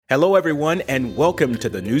Hello, everyone, and welcome to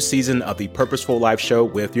the new season of the Purposeful Life Show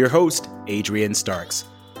with your host, Adrian Starks.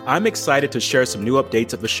 I'm excited to share some new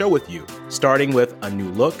updates of the show with you, starting with a new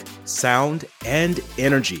look, sound, and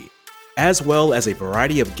energy, as well as a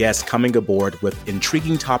variety of guests coming aboard with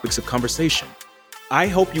intriguing topics of conversation. I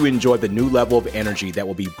hope you enjoy the new level of energy that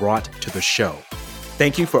will be brought to the show.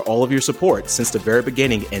 Thank you for all of your support since the very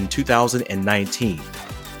beginning in 2019.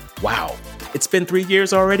 Wow, it's been 3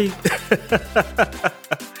 years already?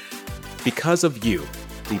 Because of you,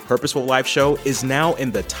 the Purposeful Life Show is now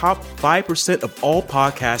in the top 5% of all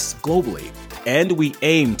podcasts globally, and we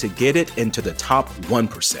aim to get it into the top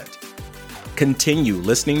 1%. Continue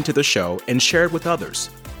listening to the show and share it with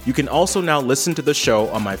others. You can also now listen to the show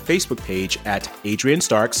on my Facebook page at Adrian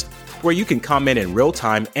Starks, where you can comment in real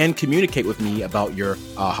time and communicate with me about your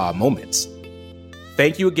aha moments.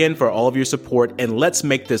 Thank you again for all of your support, and let's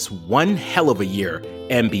make this one hell of a year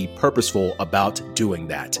and be purposeful about doing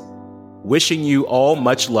that. Wishing you all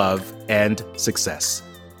much love and success.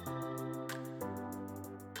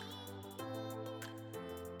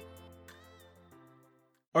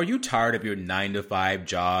 Are you tired of your 9-to-5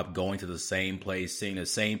 job, going to the same place, seeing the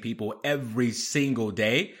same people every single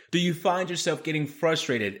day? Do you find yourself getting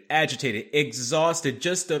frustrated, agitated, exhausted,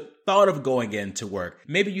 just the thought of going into work?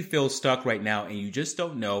 Maybe you feel stuck right now and you just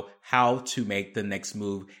don't know how to make the next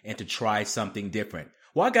move and to try something different.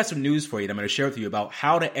 Well, I got some news for you that I'm going to share with you about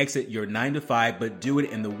how to exit your 9-to-5, but do it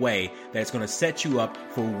in the way that's going to set you up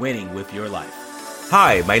for winning with your life.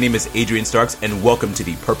 Hi, my name is Adrian Starks, and welcome to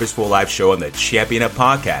the Purposeful Life Show on the Champion Up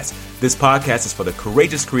Podcast. This podcast is for the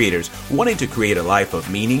courageous creators wanting to create a life of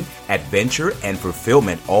meaning, adventure, and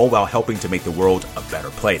fulfillment, all while helping to make the world a better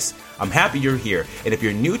place. I'm happy you're here, and if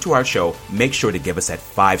you're new to our show, make sure to give us that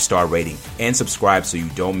 5-star rating and subscribe so you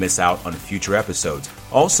don't miss out on future episodes.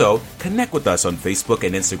 Also, connect with us on Facebook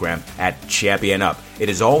and Instagram at Champion Up. It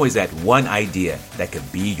is always that one idea that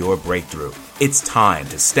could be your breakthrough. It's time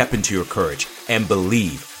to step into your courage and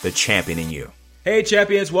believe the champion in you. Hey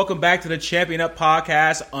champions, welcome back to the Champion Up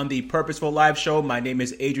Podcast on the Purposeful Life Show. My name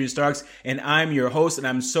is Adrian Starks and I'm your host, and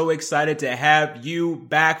I'm so excited to have you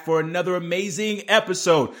back for another amazing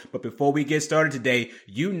episode. But before we get started today,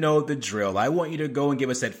 you know the drill. I want you to go and give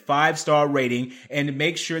us that 5-star rating and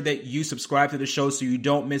make sure that you subscribe to the show so you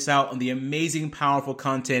don't miss out on the amazing, powerful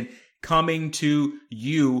content coming to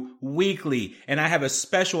you weekly. And I have a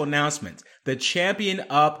special announcement. The Champion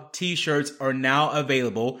Up t-shirts are now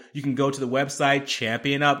available. You can go to the website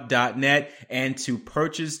championup.net and to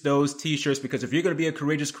purchase those t-shirts, because if you're going to be a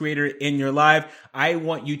courageous creator in your life, I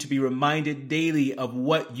want you to be reminded daily of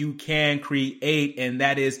what you can create, and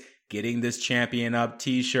that is getting this Champion Up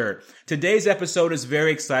t-shirt. Today's episode is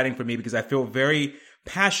very exciting for me because I feel very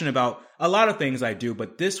passionate about a lot of things I do,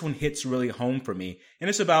 but this one hits really home for me. And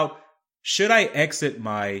it's about, should I exit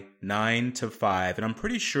my 9-to-5? And I'm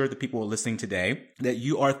pretty sure the people listening today that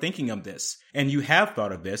you are thinking of this and you have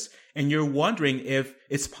thought of this and you're wondering if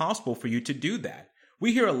it's possible for you to do that.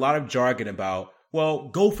 We hear a lot of jargon about, well,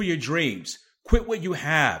 go for your dreams, quit what you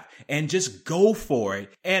have and just go for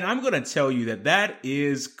it. And I'm going to tell you that that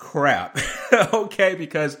is crap. Okay,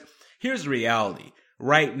 because here's the reality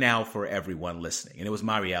right now for everyone listening. And it was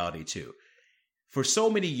my reality too. For so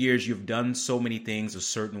many years, you've done so many things a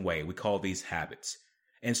certain way. We call these habits.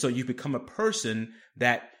 And so you become a person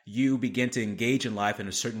that you begin to engage in life in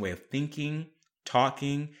a certain way of thinking,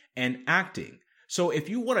 talking, and acting. So if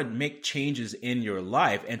you want to make changes in your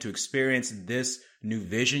life and to experience this new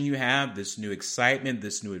vision you have, this new excitement,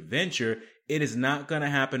 this new adventure, it is not going to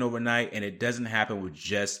happen overnight, and it doesn't happen with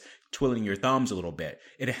just twiddling your thumbs a little bit.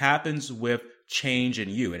 It happens with change in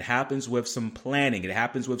you. It happens with some planning. It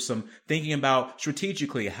happens with some thinking about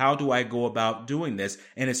strategically, how do I go about doing this?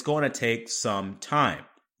 And it's going to take some time.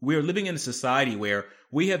 We're living in a society where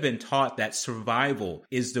we have been taught that survival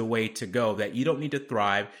is the way to go, that you don't need to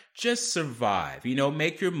thrive, just survive. You know,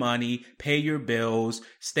 make your money, pay your bills,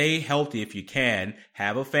 stay healthy if you can,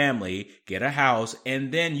 have a family, get a house, and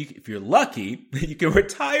then if you're lucky, you can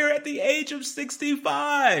retire at the age of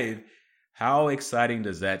 65. How exciting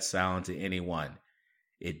does that sound to anyone?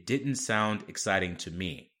 It didn't sound exciting to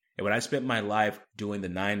me. And when I spent my life doing the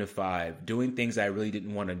 9-to-5, doing things I really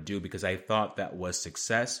didn't want to do because I thought that was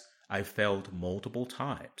success, I failed multiple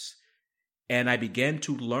times. And I began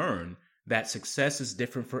to learn that success is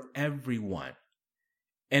different for everyone.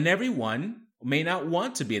 And everyone may not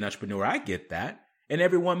want to be an entrepreneur. I get that. And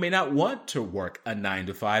everyone may not want to work a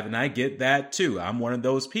 9-to-5. And I get that too. I'm one of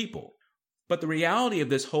those people. But the reality of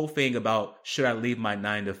this whole thing about should I leave my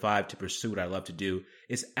 9-to-5 to pursue what I love to do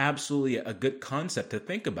is absolutely a good concept to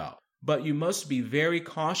think about. But you must be very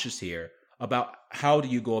cautious here about how do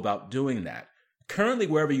you go about doing that. Currently,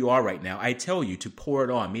 wherever you are right now, I tell you to pour it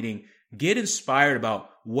on, meaning get inspired about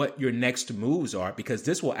what your next moves are, because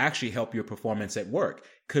this will actually help your performance at work.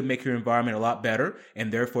 Could make your environment a lot better,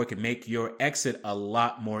 and therefore it can make your exit a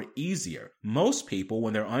lot more easier. Most people,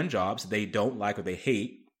 when they're on jobs they don't like or they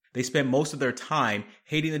hate, they spend most of their time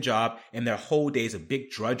hating the job, and their whole day is a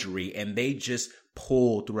big drudgery, and they just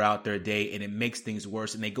pull throughout their day, and it makes things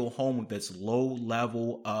worse, and they go home with this low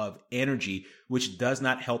level of energy, which does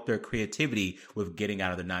not help their creativity with getting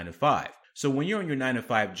out of the 9 to 5. So when you're in your 9 to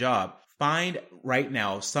 5 job, find right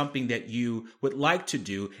now something that you would like to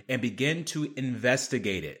do and begin to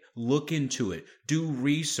investigate it. Look into it. Do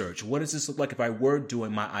research. What does this look like if I were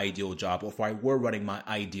doing my ideal job, or if I were running my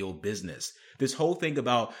ideal business? This whole thing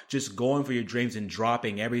about just going for your dreams and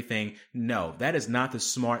dropping everything, no, that is not the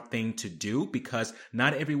smart thing to do, because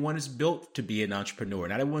not everyone is built to be an entrepreneur.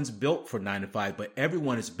 Not everyone's built for 9 to 5, but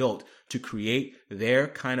everyone is built to create their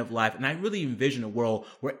kind of life. And I really envision a world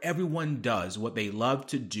where everyone does what they love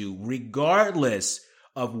to do, regardless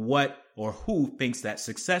of what or who thinks that's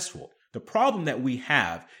successful. The problem that we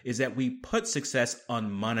have is that we put success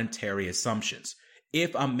on monetary assumptions.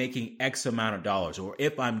 If I'm making X amount of dollars, or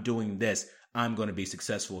if I'm doing this, I'm going to be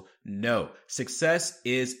successful. No, success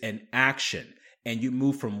is an action, and you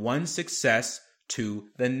move from one success to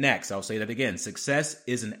the next. I'll say that again. Success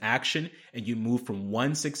is an action, and you move from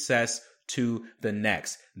one success to the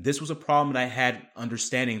next. This was a problem that I had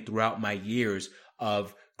understanding throughout my years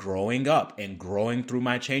of growing up and growing through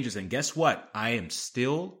my changes. And guess what? I am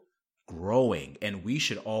still growing, and we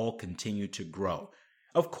should all continue to grow.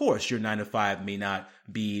 Of course, your 9 to 5 may not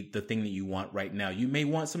be the thing that you want right now. You may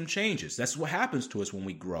want some changes. That's what happens to us when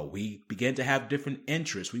we grow. We begin to have different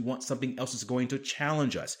interests. We want something else that's going to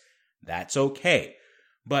challenge us. That's okay.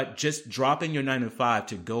 But just dropping your 9 to 5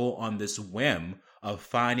 to go on this whim of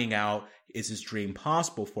finding out, is this dream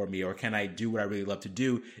possible for me, or can I do what I really love to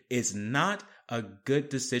do, is not a good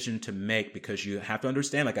decision to make, because you have to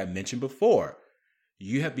understand, like I mentioned before,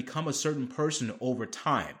 you have become a certain person over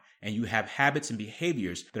time, and you have habits and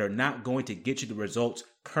behaviors that are not going to get you the results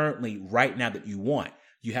currently right now that you want.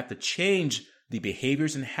 You have to change the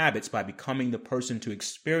behaviors and habits by becoming the person to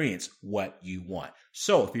experience what you want.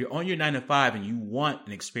 So if you're on your 9 to 5 and you want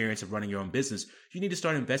an experience of running your own business, you need to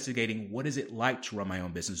start investigating, what is it like to run my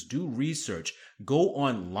own business? Do research. Go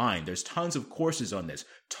online. There's tons of courses on this.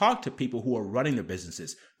 Talk to people who are running their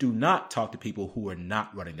businesses. Do not talk to people who are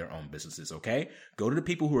not running their own businesses, okay? Go to the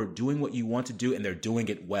people who are doing what you want to do, and they're doing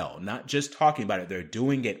it well. Not just talking about it, they're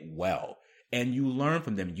doing it well. And you learn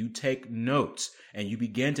from them. You take notes, and you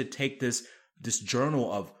begin to take this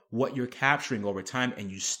journal of what you're capturing over time,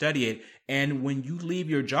 and you study it. And when you leave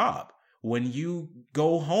your job, when you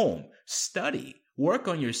go home, study, work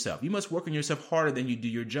on yourself. You must work on yourself harder than you do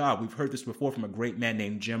your job. We've heard this before from a great man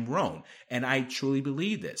named Jim Rohn, and I truly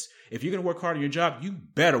believe this. If you're going to work hard on your job, you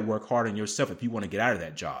better work hard on yourself if you want to get out of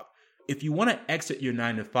that job. If you want to exit your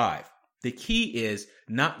 9 to 5, the key is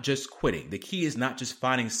not just quitting. The key is not just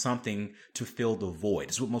finding something to fill the void.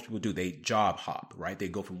 It's what most people do. They job hop, right? They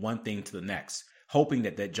go from one thing to the next, hoping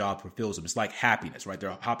that that job fulfills them. It's like happiness, right?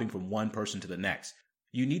 They're hopping from one person to the next.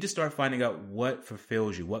 You need to start finding out what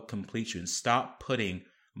fulfills you, what completes you, and stop putting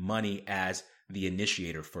money as the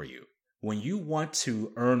initiator for you. When you want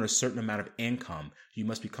to earn a certain amount of income, you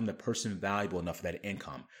must become the person valuable enough for that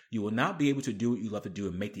income. You will not be able to do what you love to do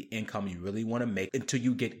and make the income you really want to make until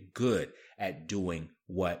you get good at doing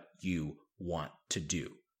what you want to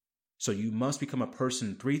do. So you must become a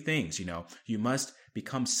person, 3 things, you must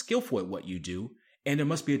become skillful at what you do, and there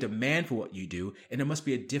must be a demand for what you do, and there must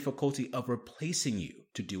be a difficulty of replacing you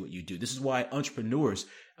to do what you do. This is why entrepreneurs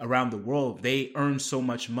around the world, they earn so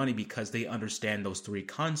much money, because they understand those 3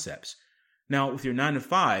 concepts. Now, with your 9 to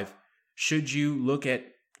 5, should you look at,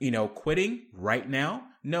 quitting right now?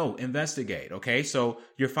 No, investigate. Okay. So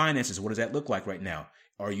your finances, what does that look like right now?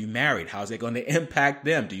 Are you married? How's that going to impact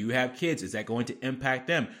them? Do you have kids? Is that going to impact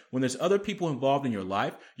them? When there's other people involved in your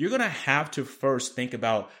life, you're going to have to first think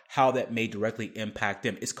about how that may directly impact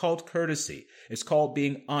them. It's called courtesy. It's called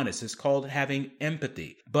being honest. It's called having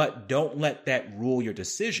empathy. But don't let that rule your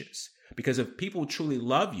decisions, because if people truly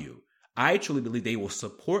love you, I truly believe they will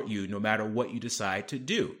support you no matter what you decide to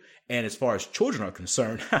do. And as far as children are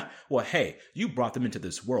concerned, well, hey, you brought them into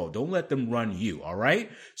this world. Don't let them run you, all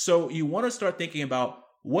right? So you want to start thinking about,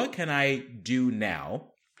 what can I do now?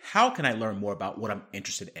 How can I learn more about what I'm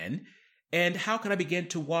interested in? And how can I begin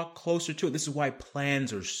to walk closer to it? This is why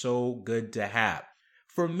plans are so good to have.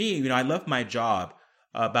 For me, I left my job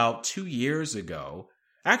about 2 years ago.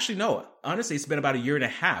 Actually, no, honestly, it's been about 1.5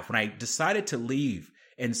 years when I decided to leave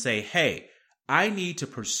and say, hey, I need to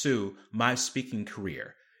pursue my speaking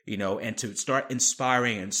career. and to start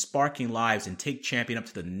inspiring and sparking lives and take Champion up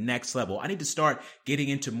to the next level. I need to start getting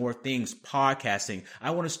into more things, podcasting.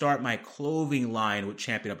 I want to start my clothing line with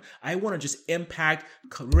Champion Up. I want to just impact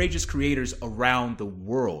courageous creators around the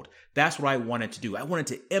world. That's what I wanted to do. I wanted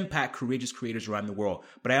to impact courageous creators around the world,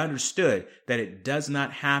 but I understood that it does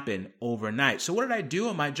not happen overnight. So what did I do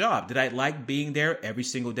on my job? Did I like being there every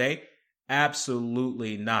single day?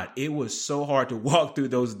 Absolutely not. It was so hard to walk through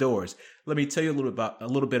those doors. Let me tell you a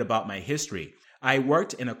little bit about my history. I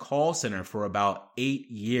worked in a call center for about 8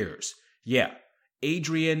 years. Yeah,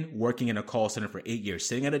 Adrian working in a call center for 8 years,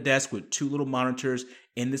 sitting at a desk with 2 little monitors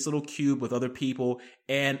in this little cube with other people.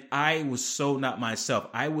 And I was so not myself.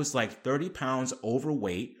 I was like 30 pounds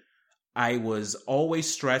overweight. I was always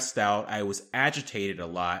stressed out. I was agitated a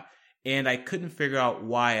lot. And I couldn't figure out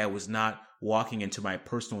why I was not walking into my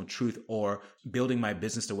personal truth or building my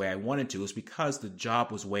business the way I wanted to. It was because the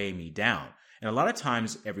job was weighing me down. And a lot of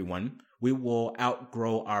times, everyone, we will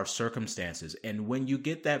outgrow our circumstances. And when you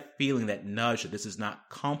get that feeling, that nudge that this is not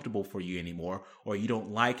comfortable for you anymore, or you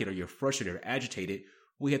don't like it, or you're frustrated or agitated,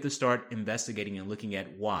 we have to start investigating and looking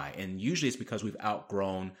at why. And usually it's because we've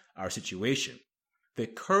outgrown our situation. The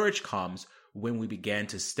courage comes when we began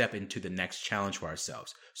to step into the next challenge for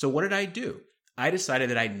ourselves. So what did I do? I decided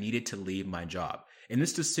that I needed to leave my job. And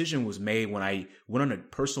this decision was made when I went on a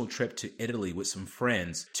personal trip to Italy with some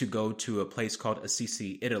friends to go to a place called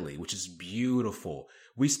Assisi, Italy, which is beautiful.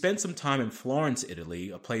 We spent some time in Florence,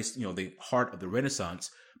 Italy, a place, the heart of the Renaissance.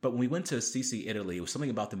 But when we went to Assisi, Italy, it was something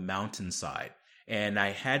about the mountainside. And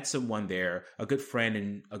I had someone there, a good friend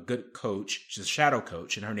and a good coach. She's a shadow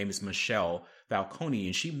coach, and her name is Michelle Falcone.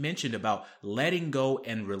 And she mentioned about letting go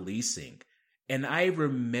and releasing. And I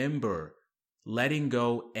remember letting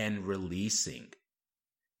go and releasing.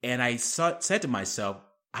 And I said to myself,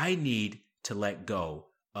 I need to let go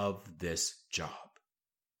of this job.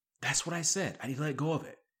 That's what I said. I need to let go of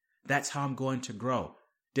it. That's how I'm going to grow.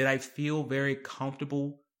 Did I feel very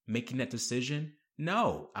comfortable making that decision?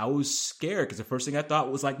 No, I was scared because the first thing I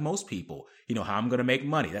thought was like most people, how I'm going to make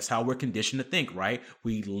money. That's how we're conditioned to think, right?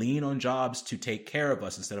 We lean on jobs to take care of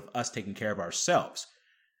us instead of us taking care of ourselves.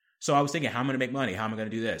 So I was thinking, how am I going to make money? How am I going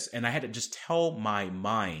to do this? And I had to just tell my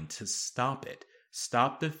mind to stop it.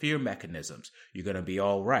 Stop the fear mechanisms. You're going to be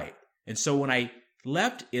all right. And so when I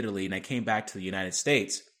left Italy and I came back to the United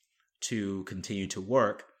States to continue to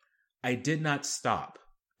work, I did not stop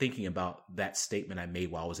thinking about that statement I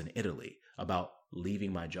made while I was in Italy about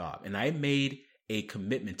leaving my job. And I made a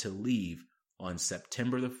commitment to leave on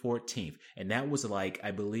September the 14th. And that was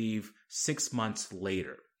I believe 6 months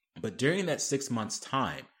later. But during that 6 months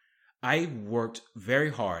time, I worked very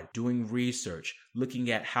hard doing research, looking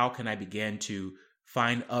at how can I begin to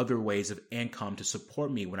find other ways of income to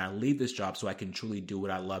support me when I leave this job so I can truly do what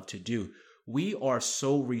I love to do. We are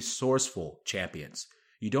so resourceful, champions.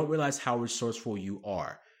 You don't realize how resourceful you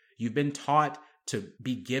are. You've been taught to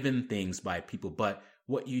be given things by people, but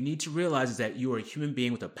what you need to realize is that you are a human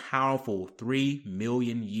being with a powerful 3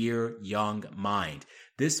 million year young mind.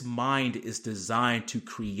 This mind is designed to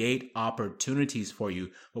create opportunities for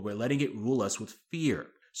you, but we're letting it rule us with fear.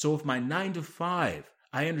 So with my 9 to 5,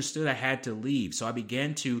 I understood I had to leave. So I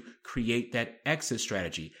began to create that exit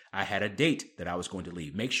strategy. I had a date that I was going to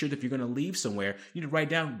leave. Make sure that if you're going to leave somewhere, you need to write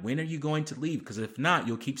down, when are you going to leave? Because if not,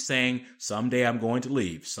 you'll keep saying, someday I'm going to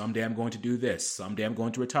leave. Someday I'm going to do this. Someday I'm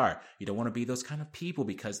going to retire. You don't want to be those kind of people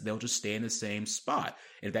because they'll just stay in the same spot.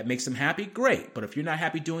 And if that makes them happy, great. But if you're not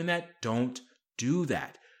happy doing that, don't do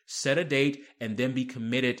that. Set a date and then be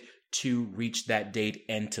committed to reach that date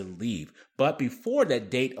and to leave. But before that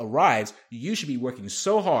date arrives, you should be working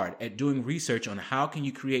so hard at doing research on how can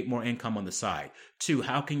you create more income on the side. 2,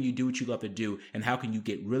 how can you do what you love to do, and how can you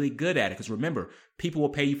get really good at it? Because remember, people will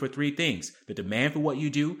pay you for 3 things: the demand for what you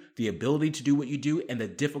do, the ability to do what you do, and the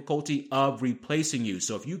difficulty of replacing you.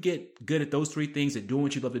 So if you get good at those 3 things at doing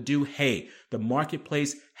what you love to do, hey, the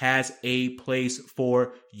marketplace has a place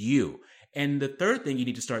for you. And the third thing you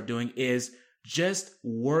need to start doing is just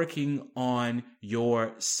working on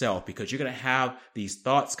yourself, because you're going to have these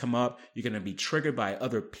thoughts come up. You're going to be triggered by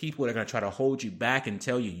other people that are going to try to hold you back and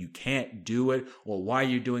tell you you can't do it, or why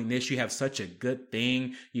you're doing this. You have such a good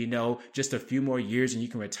thing, just a few more years and you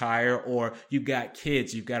can retire, or you've got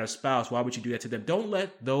kids, you've got a spouse. Why would you do that to them? Don't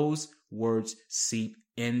let those words seep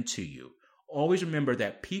into you. Always remember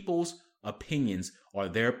that people's opinions are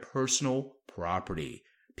their personal property.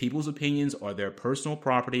 People's opinions are their personal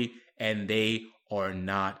property, and they are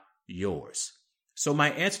not yours. So my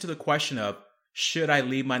answer to the question of, should I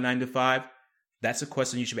leave my 9 to 5? That's a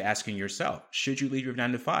question you should be asking yourself. Should you leave your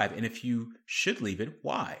 9 to 5? And if you should leave it,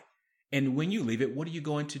 why? And when you leave it, what are you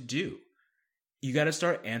going to do? You got to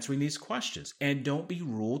start answering these questions and don't be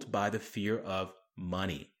ruled by the fear of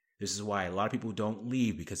money. This is why a lot of people don't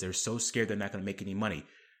leave because they're so scared they're not going to make any money.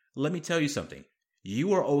 Let me tell you something. You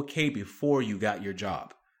were okay before you got your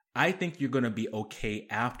job. I think you're going to be okay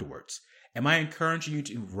afterwards. Am I encouraging you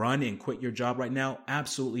to run and quit your job right now?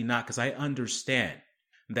 Absolutely not, because I understand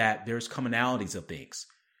that there's commonalities of things.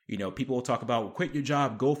 You know, people will talk about quit your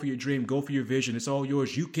job, go for your dream, go for your vision. It's all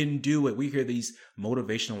yours. You can do it. We hear these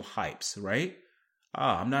motivational hypes, right?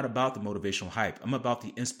 I'm not about the motivational hype. I'm about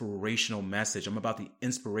the inspirational message. I'm about the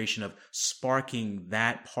inspiration of sparking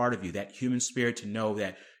that part of you, that human spirit, to know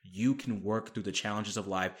that you can work through the challenges of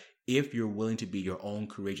life if you're willing to be your own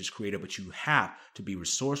courageous creator. But you have to be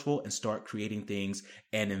resourceful and start creating things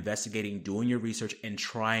and investigating, doing your research and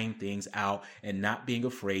trying things out and not being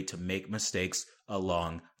afraid to make mistakes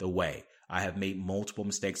along the way. I have made multiple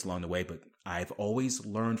mistakes along the way, but I've always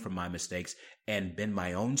learned from my mistakes and been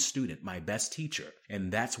my own student, my best teacher.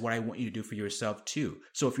 And that's what I want you to do for yourself too.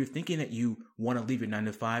 So if you're thinking that you want to leave your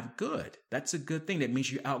 9-to-5, good. That's a good thing. That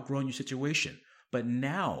means you're outgrowing your situation. But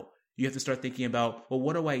now you have to start thinking about, well,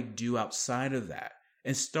 what do I do outside of that?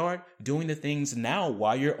 And start doing the things now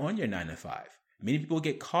while you're on your 9-to-5. Many people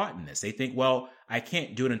get caught in this. They think, well, I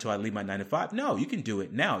can't do it until I leave my 9-to-5. No, you can do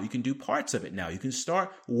it now. You can do parts of it now. You can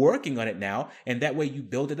start working on it now. And that way you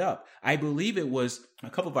build it up. I believe it was a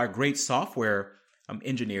couple of our great software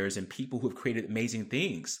engineers and people who have created amazing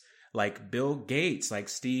things like Bill Gates, like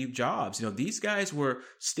Steve Jobs. You know, these guys were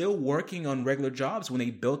still working on regular jobs when they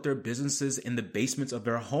built their businesses in the basements of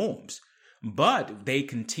their homes. But they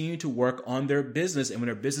continued to work on their business. And when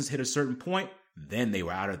their business hit a certain point, then they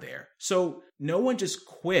were out of there. So no one just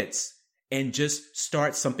quits and just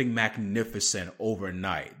starts something magnificent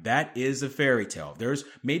overnight. That is a fairy tale. There's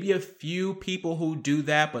maybe a few people who do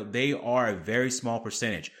that, but they are a very small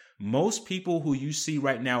percentage. Most people who you see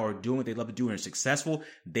right now are doing what they love to do and are successful.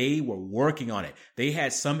 They were working on it. They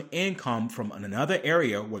had some income from another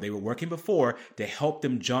area where they were working before to help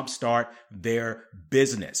them jumpstart their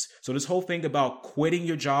business. So this whole thing about quitting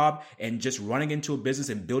your job and just running into a business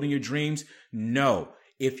and building your dreams, no.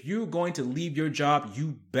 If you're going to leave your job,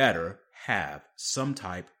 you better have some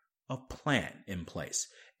type of plan in place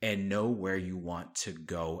and know where you want to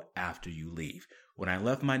go after you leave. When I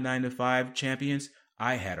left my 9-to-5, champions,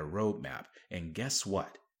 I had a roadmap, and guess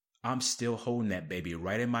what? I'm still holding that baby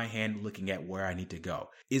right in my hand, looking at where I need to go.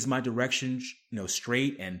 Is my direction,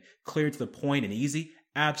 straight and clear to the point and easy?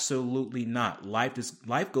 Absolutely not.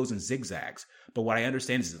 Life goes in zigzags. But what I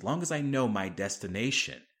understand is as long as I know my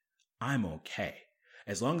destination, I'm okay.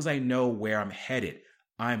 As long as I know where I'm headed,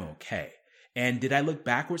 I'm okay. And did I look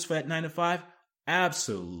backwards for that 9-to-5?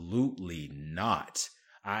 Absolutely not.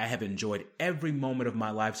 I have enjoyed every moment of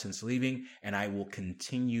my life since leaving, and I will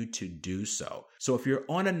continue to do so. So if you're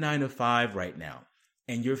on a 9-to-5 right now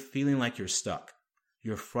and you're feeling like you're stuck,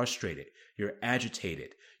 you're frustrated, you're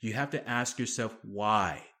agitated, you have to ask yourself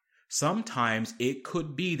why. Sometimes it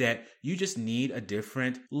could be that you just need a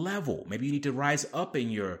different level. Maybe you need to rise up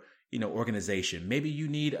in your organization. Maybe you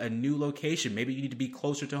need a new location. Maybe you need to be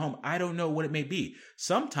closer to home. I don't know what it may be.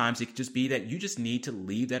 Sometimes it could just be that you just need to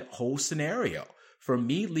leave that whole scenario. For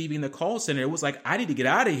me, leaving the call center, it was like, I need to get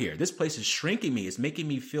out of here. This place is shrinking me. It's making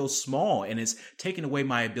me feel small and it's taking away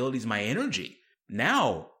my abilities, my energy.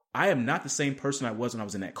 Now, I am not the same person I was when I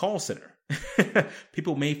was in that call center.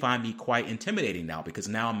 People may find me quite intimidating now because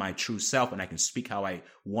now I'm my true self and I can speak how I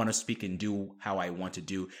want to speak and do how I want to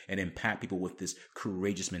do and impact people with this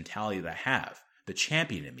courageous mentality that I have, the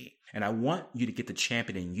champion in me. And I want you to get the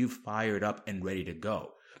champion in you fired up and ready to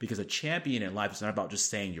go, because a champion in life is not about just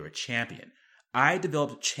saying you're a champion. I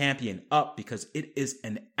developed Champion Up because it is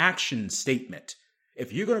an action statement.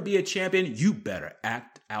 If you're going to be a champion, you better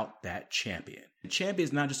act out that champion. A champion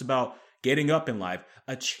is not just about getting up in life.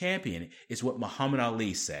 A champion is what Muhammad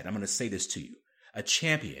Ali said. I'm going to say this to you. A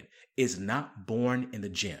champion is not born in the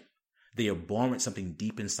gym. They are born with something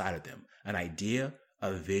deep inside of them, an idea,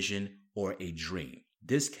 a vision, or a dream.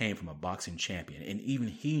 This came from a boxing champion, and even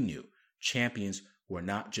he knew champions were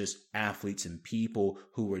not just athletes and people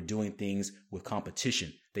who were doing things with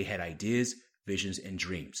competition. They had ideas, visions, and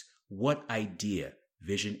dreams. What idea,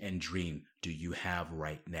 vision, and dream do you have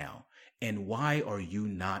right now? And why are you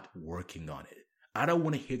not working on it? I don't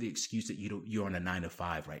want to hear the excuse that you're on a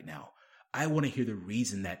 9-to-5 right now. I want to hear the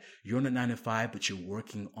reason that you're on a 9-to-5, but you're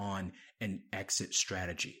working on an exit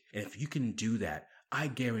strategy. And if you can do that, I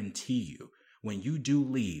guarantee you, when you do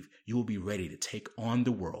leave, you will be ready to take on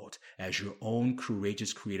the world as your own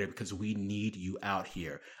courageous creator, because we need you out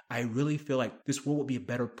here. I really feel like this world would be a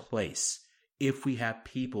better place if we have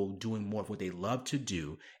people doing more of what they love to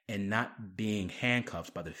do and not being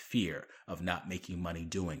handcuffed by the fear of not making money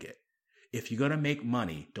doing it. If you're going to make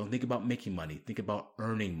money, don't think about making money. Think about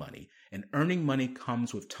earning money. And earning money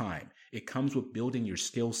comes with time. It comes with building your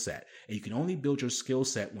skill set. And you can only build your skill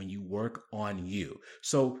set when you work on you.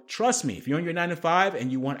 So trust me, if you're on your 9 to 5 and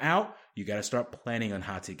you want out, you got to start planning on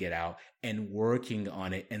how to get out and working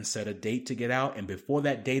on it and set a date to get out. And before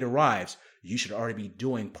that date arrives, you should already be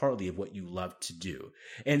doing partly of what you love to do.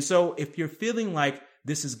 And so if you're feeling like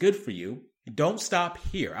this is good for you, don't stop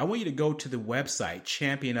here. I want you to go to the website,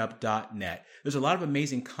 championup.net. There's a lot of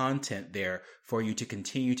amazing content there for you to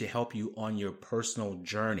continue to help you on your personal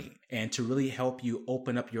journey and to really help you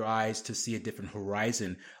open up your eyes to see a different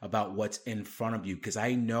horizon about what's in front of you. Because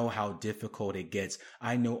I know how difficult it gets.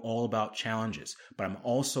 I know all about challenges, but I'm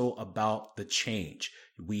also about the change.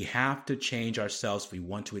 We have to change ourselves if we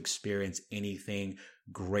want to experience anything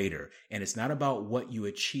greater. And it's not about what you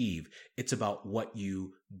achieve. It's about what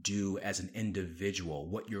you do as an individual,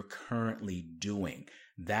 what you're currently doing.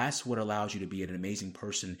 That's what allows you to be an amazing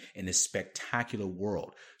person in this spectacular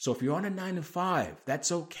world. So if you're on a 9 to 5,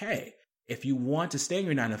 that's okay. If you want to stay in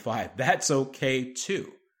your 9 to 5, that's okay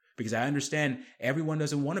too. Because I understand everyone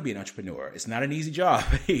doesn't want to be an entrepreneur. It's not an easy job,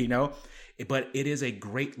 but it is a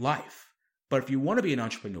great life. But if you want to be an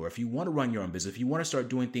entrepreneur, if you want to run your own business, if you want to start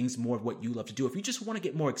doing things more of what you love to do, if you just want to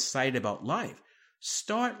get more excited about life,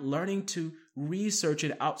 start learning to research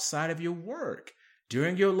it outside of your work.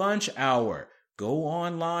 During your lunch hour, go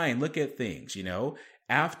online, look at things,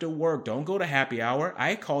 After work, don't go to happy hour.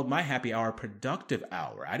 I called my happy hour productive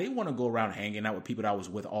hour. I didn't want to go around hanging out with people that I was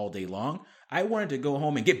with all day long. I wanted to go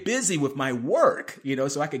home and get busy with my work,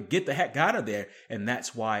 so I could get the heck out of there. And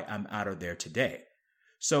that's why I'm out of there today.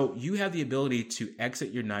 So you have the ability to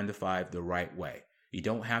exit your 9 to 5 the right way. You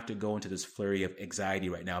don't have to go into this flurry of anxiety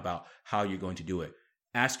right now about how you're going to do it.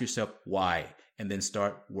 Ask yourself why, and then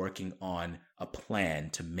start working on a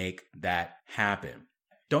plan to make that happen.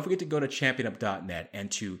 Don't forget to go to championup.net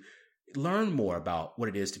and to learn more about what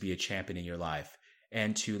it is to be a champion in your life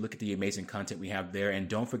and to look at the amazing content we have there. And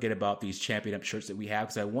don't forget about these Champion Up shirts that we have,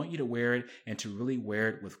 because I want you to wear it and to really wear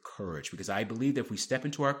it with courage, because I believe that if we step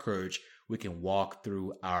into our courage, we can walk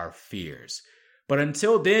through our fears. But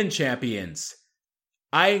until then, champions,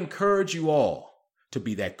 I encourage you all to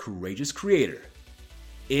be that courageous creator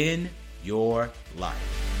in your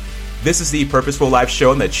life. This is the Purposeful Life Show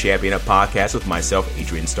on the Champion Up podcast with myself,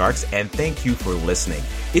 Adrian Starks, and thank you for listening.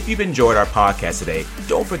 If you've enjoyed our podcast today,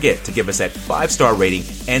 don't forget to give us that 5-star rating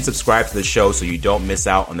and subscribe to the show so you don't miss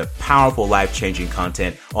out on the powerful life-changing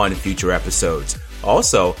content on future episodes.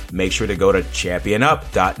 Also, make sure to go to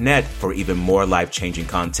championup.net for even more life-changing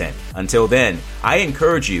content. Until then, I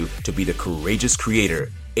encourage you to be the courageous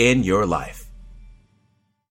creator in your life.